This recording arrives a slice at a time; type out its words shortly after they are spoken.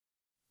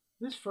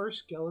This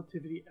first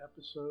Scalativity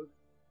episode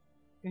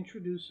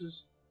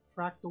introduces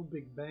Fractal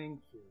Big Bang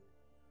Theory.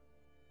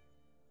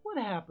 What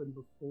happened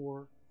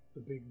before the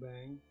Big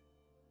Bang?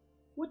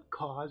 What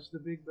caused the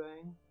Big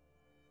Bang?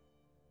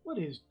 What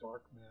is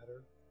dark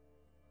matter?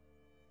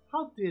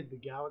 How did the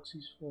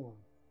galaxies form?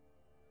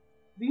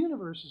 The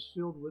universe is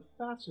filled with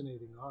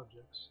fascinating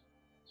objects,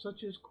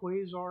 such as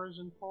quasars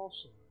and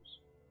pulsars,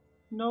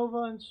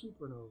 nova and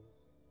supernova,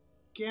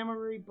 gamma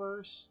ray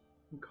bursts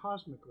and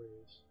cosmic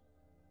rays,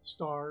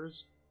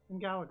 stars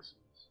and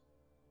galaxies.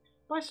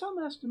 By some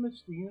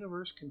estimates, the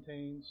universe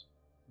contains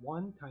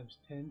 1 times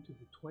 10 to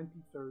the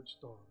 23rd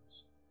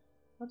stars.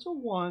 That's a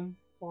 1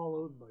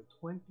 followed by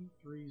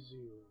 23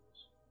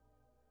 zeros.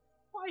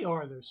 Why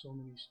are there so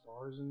many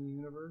stars in the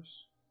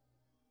universe?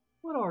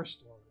 What are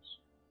stars?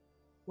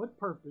 What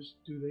purpose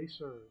do they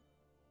serve?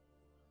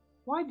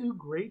 Why do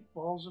great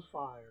balls of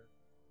fire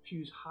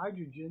fuse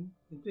hydrogen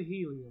into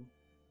helium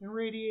and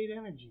radiate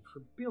energy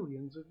for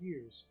billions of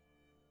years?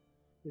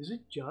 Is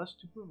it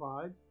just to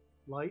provide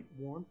light,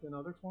 warmth, and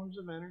other forms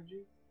of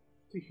energy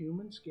to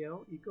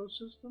human-scale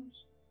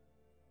ecosystems?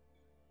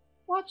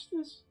 Watch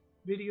this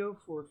video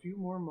for a few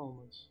more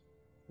moments,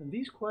 and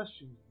these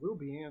questions will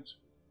be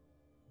answered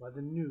by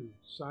the new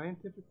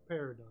scientific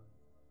paradigm,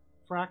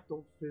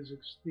 fractal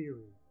physics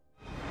theory.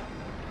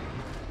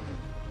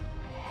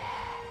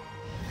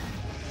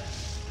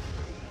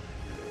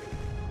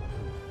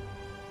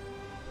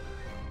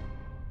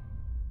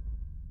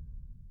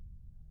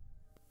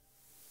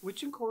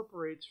 Which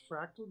incorporates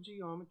fractal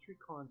geometry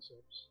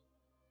concepts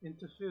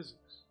into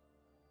physics.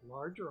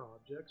 Larger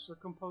objects are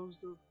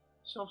composed of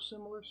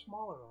self-similar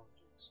smaller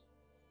objects.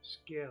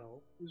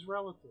 Scale is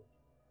relative,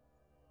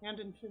 and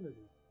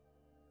infinity.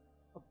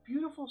 A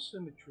beautiful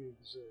symmetry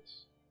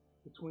exists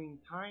between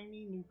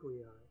tiny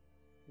nuclei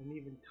and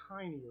even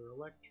tinier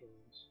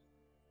electrons,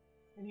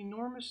 and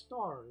enormous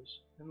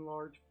stars and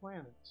large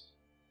planets.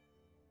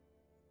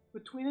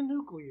 Between a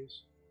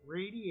nucleus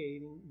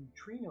radiating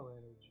neutrino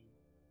energy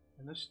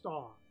and a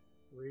star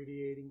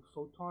radiating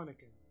photonic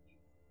energy.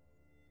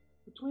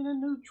 Between a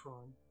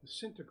neutron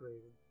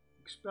disintegrating,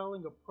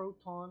 expelling a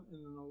proton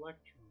and an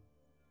electron,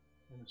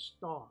 and a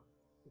star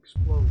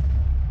exploding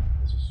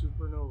as a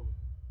supernova.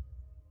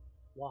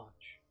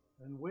 Watch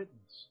and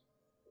witness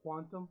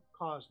quantum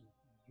cosmic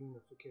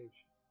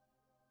unification.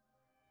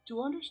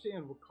 To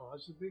understand what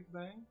caused the Big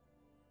Bang,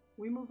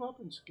 we move up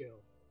in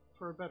scale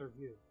for a better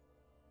view.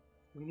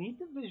 We need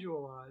to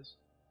visualize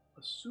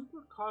a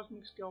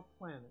supercosmic scale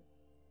planet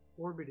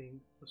orbiting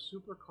a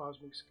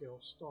supercosmic scale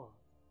star.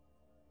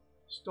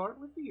 Start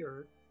with the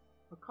Earth,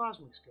 a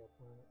cosmic scale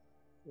planet,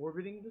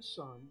 orbiting the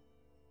Sun,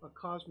 a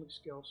cosmic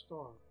scale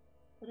star,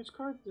 at its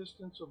current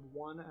distance of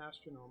 1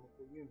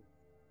 astronomical unit.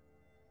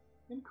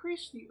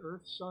 Increase the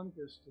Earth-Sun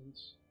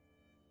distance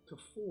to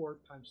 4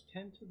 times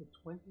 10 to the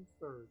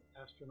 23rd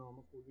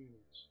astronomical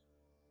units.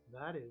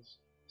 That is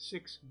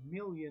 6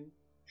 million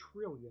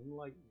trillion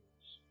light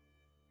years.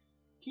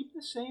 Keep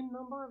the same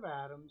number of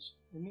atoms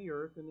in the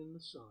Earth and in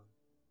the Sun,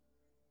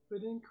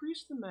 but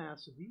increase the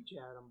mass of each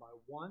atom by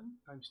 1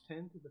 times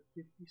 10 to the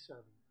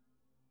 57.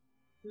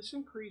 This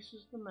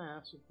increases the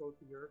mass of both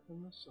the Earth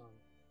and the Sun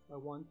by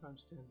 1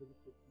 times 10 to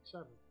the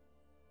 57.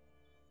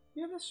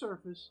 Near the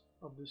surface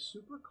of this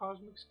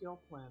supercosmic scale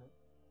planet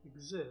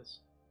exists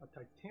a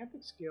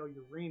titanic scale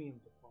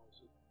uranium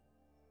deposit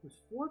with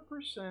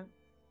 4%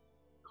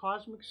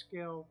 cosmic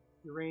scale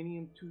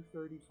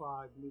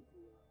uranium-235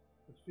 nuclei,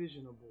 a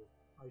fissionable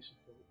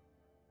isotope.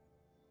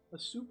 A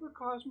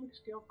supercosmic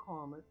scale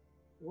comet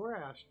or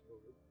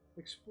asteroid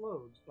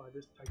explodes by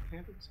this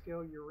titanic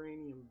scale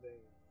uranium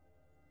vein.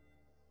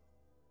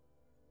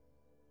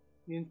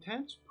 The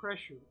intense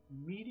pressure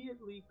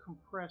immediately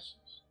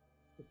compresses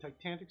the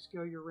titanic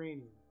scale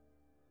uranium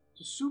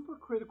to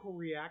supercritical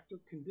reactor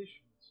conditions.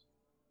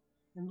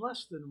 In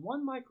less than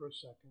 1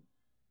 microsecond,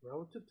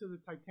 relative to the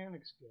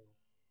titanic scale,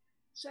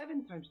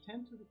 7 times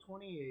 10 to the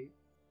 28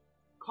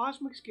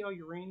 cosmic scale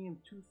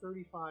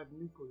uranium-235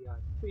 nuclei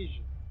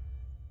fission,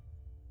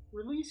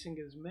 releasing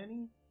as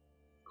many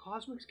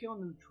cosmic scale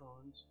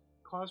neutrons,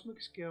 cosmic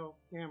scale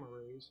gamma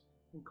rays,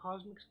 and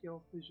cosmic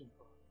scale fission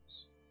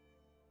products.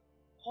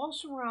 All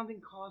surrounding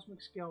cosmic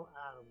scale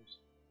atoms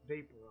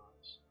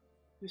vaporize.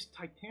 This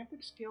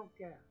titanic scale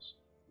gas,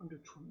 under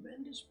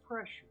tremendous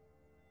pressure,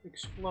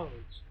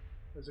 explodes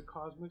as a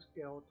cosmic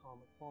scale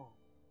atomic bomb.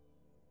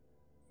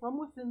 From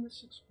within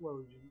this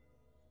explosion,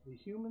 the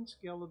human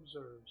scale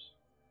observes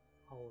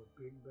our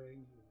Big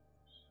Bang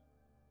universe.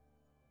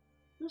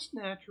 This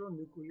natural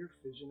nuclear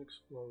fission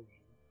explosion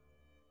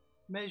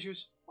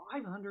measures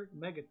 500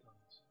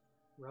 megatons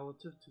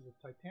relative to the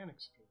titanic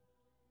scale.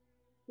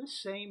 This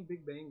same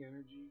Big Bang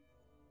energy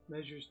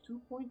measures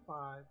 2.5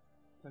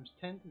 times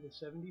 10 to the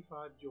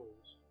 75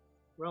 joules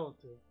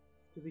relative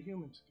to the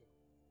human scale.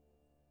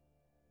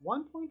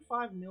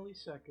 1.5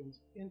 milliseconds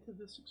into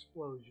this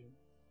explosion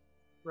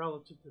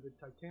relative to the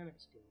titanic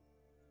scale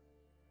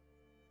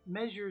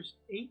measures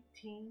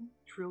 18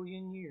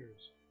 trillion years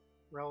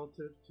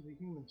relative to the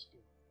human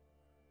scale.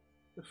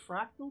 The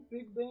fractal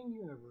Big Bang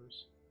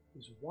universe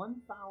is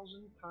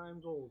 1,000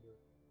 times older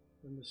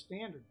than the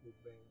standard Big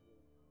Bang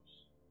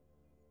universe.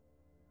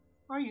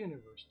 Our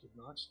universe did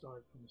not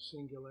start from a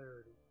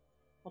singularity,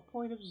 a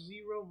point of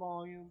zero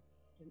volume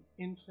and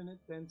infinite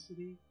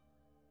density.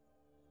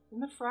 In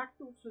the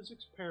fractal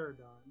physics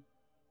paradigm,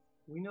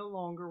 we no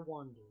longer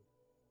wonder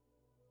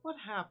what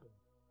happened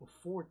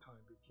before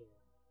time began,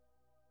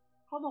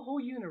 how the whole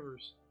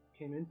universe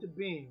came into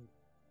being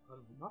out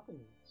of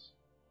nothingness,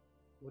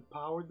 what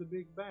powered the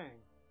Big Bang,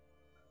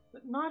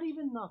 that not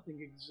even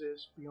nothing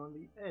exists beyond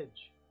the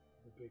edge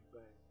of the Big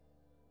Bang.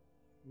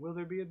 Will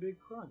there be a big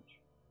crunch?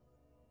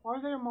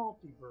 Are there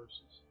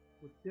multiverses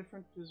with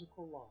different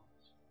physical laws?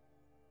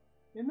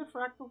 In the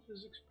fractal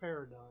physics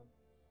paradigm,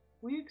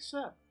 we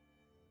accept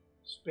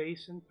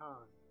space and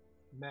time,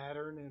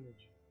 matter and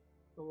energy,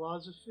 the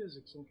laws of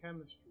physics and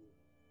chemistry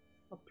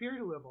appear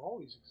to have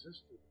always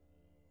existed.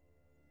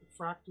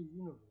 The fractal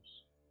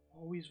universe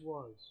always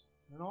was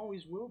and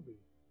always will be.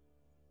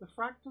 The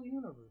fractal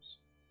universe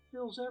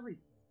fills everything,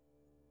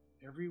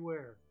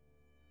 everywhere.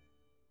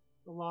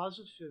 The laws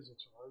of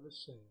physics are the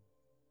same,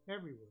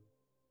 everywhere,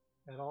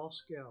 at all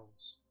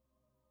scales.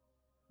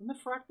 In the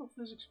fractal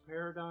physics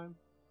paradigm,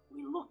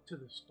 we look to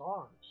the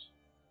stars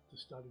to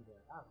study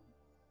their atom.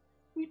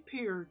 We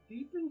peer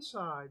deep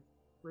inside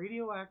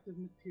radioactive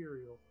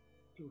material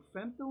through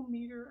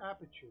femtometer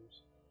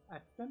apertures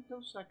at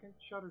femtosecond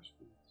shutter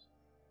speeds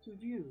to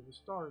view the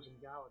stars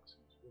and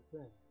galaxies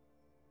within.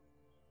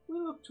 We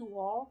look to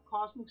all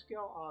cosmic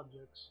scale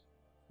objects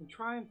and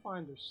try and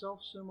find their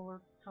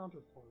self-similar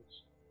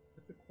counterparts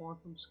at the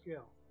quantum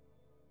scale.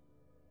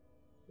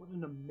 What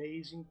an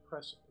amazing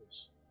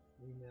precipice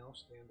we now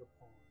stand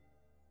upon.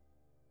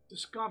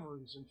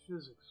 Discoveries in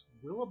physics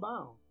will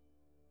abound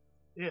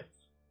if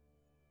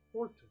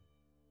fortune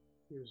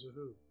hears a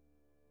who.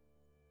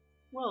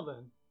 Well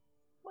then,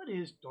 what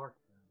is dark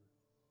matter?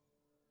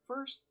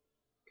 First,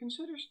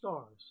 consider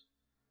stars.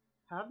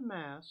 Have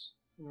mass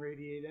and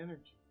radiate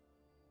energy.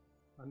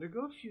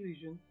 Undergo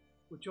fusion,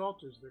 which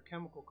alters their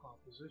chemical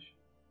composition.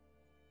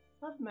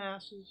 Have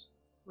masses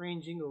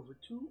ranging over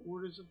 2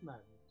 orders of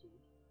magnitude.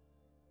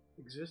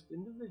 Exist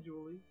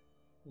individually,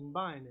 in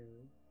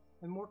binary,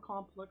 and more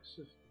complex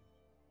systems.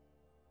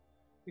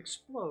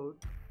 Explode,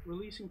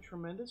 releasing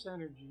tremendous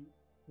energy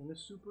in a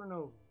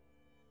supernova.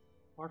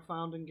 Are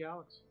found in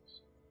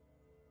galaxies.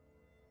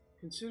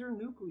 Consider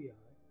nuclei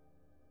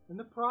and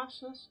the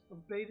process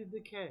of beta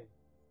decay.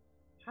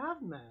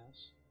 Have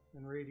mass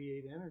and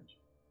radiate energy.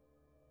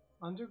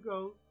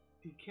 Undergo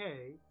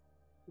decay,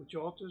 which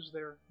alters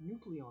their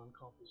nucleon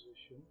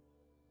composition.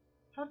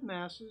 Have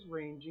masses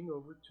ranging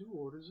over 2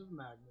 orders of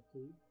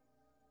magnitude.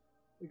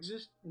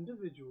 Exist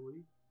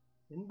individually,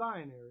 in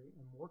binary,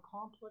 and more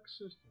complex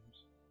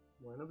systems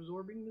when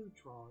absorbing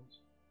neutrons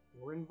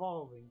or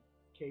involving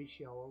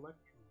K-shell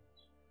electrons.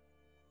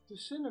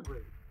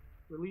 Disintegrate,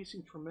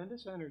 releasing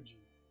tremendous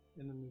energy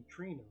in a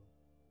neutrino,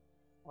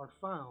 are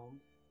found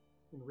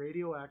in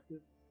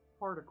radioactive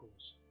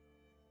particles.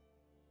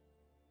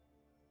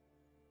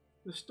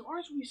 The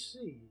stars we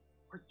see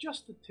are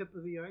just the tip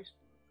of the iceberg.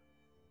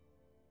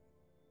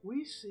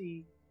 We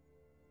see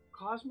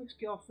cosmic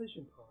scale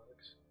fission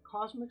products,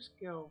 cosmic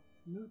scale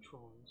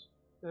neutrons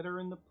that are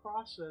in the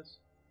process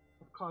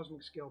of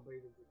cosmic scale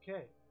beta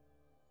decay.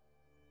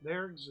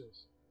 There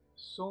exist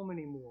so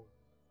many more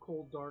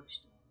cold dark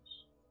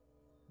stars,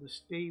 the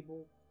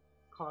stable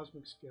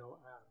cosmic scale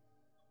atom.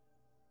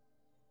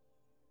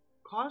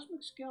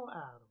 Cosmic scale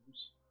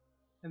atoms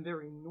and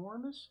their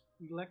enormous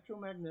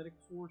electromagnetic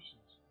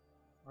forces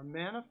are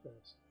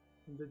manifest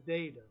in the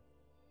data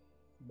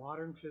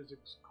modern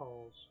physics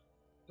calls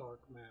dark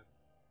matter.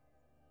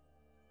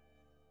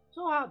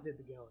 So how did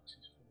the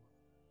galaxies form?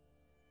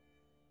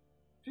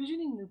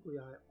 Fissioning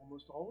nuclei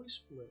almost always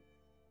split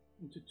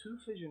into 2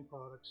 fission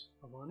products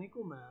of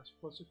unequal mass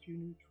plus a few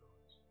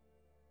neutrons.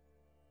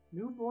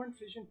 Newborn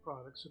fission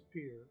products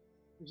appear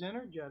as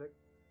energetic,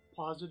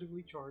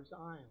 positively charged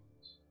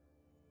ions.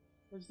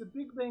 As the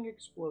Big Bang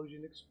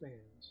explosion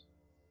expands,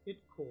 it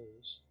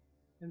cools,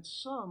 and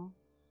some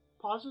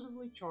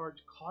positively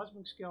charged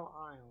cosmic scale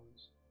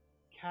ions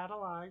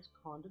catalyze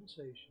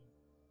condensation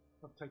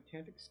of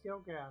titanic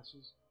scale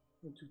gases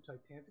into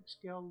titanic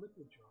scale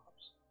liquid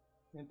drops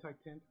and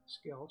titanic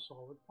scale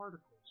solid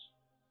particles,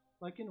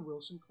 like in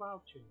Wilson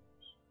cloud chambers.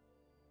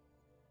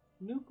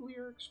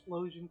 Nuclear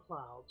explosion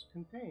clouds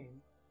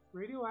contain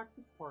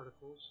radioactive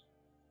particles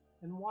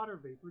and water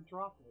vapor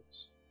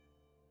droplets.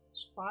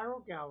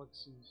 Spiral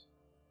galaxies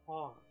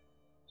are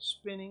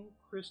spinning,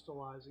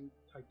 crystallizing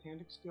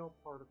titanic scale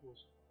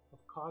particles of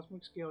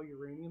cosmic scale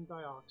uranium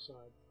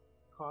dioxide,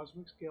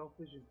 cosmic scale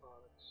fission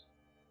products,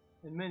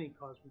 and many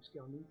cosmic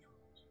scale neutrons.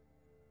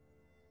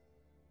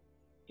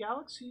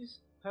 Galaxies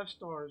have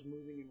stars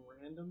moving in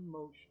random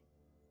motion,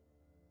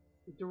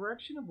 the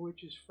direction of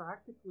which is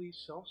fractally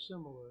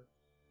self-similar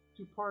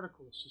to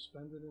particles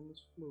suspended in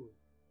this fluid.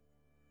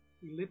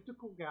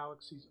 Elliptical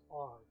galaxies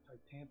are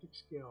titanic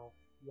scale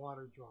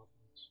water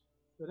droplets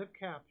that have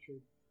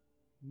captured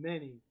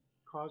many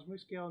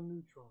cosmic scale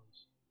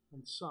neutrons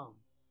and some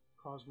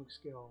cosmic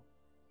scale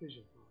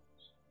fission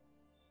products.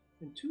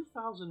 In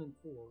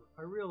 2004,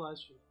 I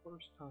realized for the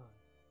first time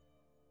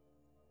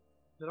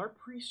that our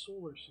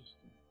pre-solar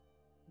system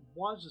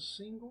was a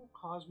single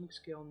cosmic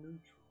scale neutron.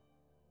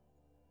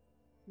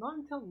 Not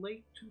until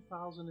late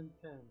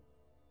 2010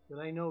 did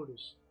I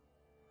notice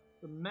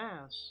the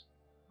mass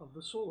of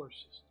the solar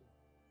system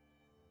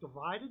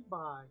divided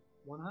by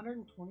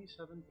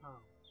 127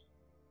 pounds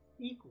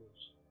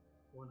equals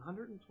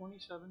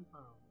 127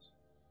 pounds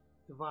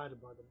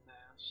divided by the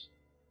mass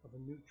of a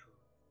neutron.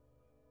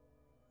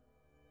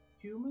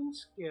 Human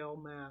scale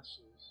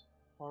masses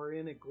are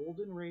in a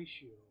golden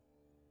ratio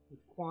with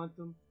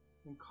quantum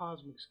and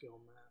cosmic scale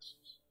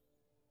masses.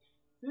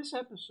 This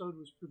episode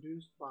was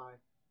produced by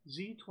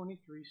Z23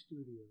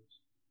 Studios.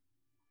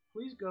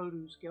 Please go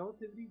to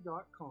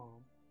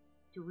Scalativity.com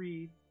to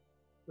read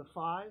the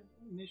 5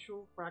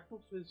 initial fractal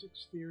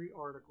physics theory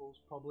articles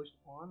published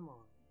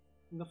online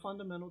in the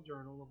Fundamental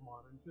Journal of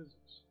Modern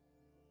Physics.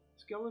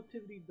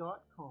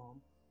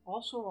 Scalativity.com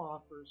also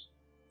offers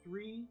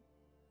 3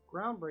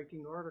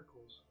 groundbreaking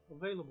articles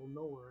available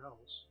nowhere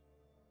else.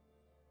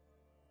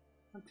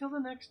 Until the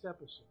next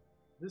episode,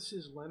 this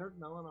is Leonard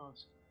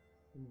Malinowski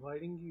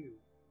inviting you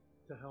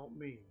to help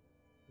me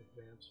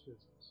advance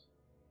physics.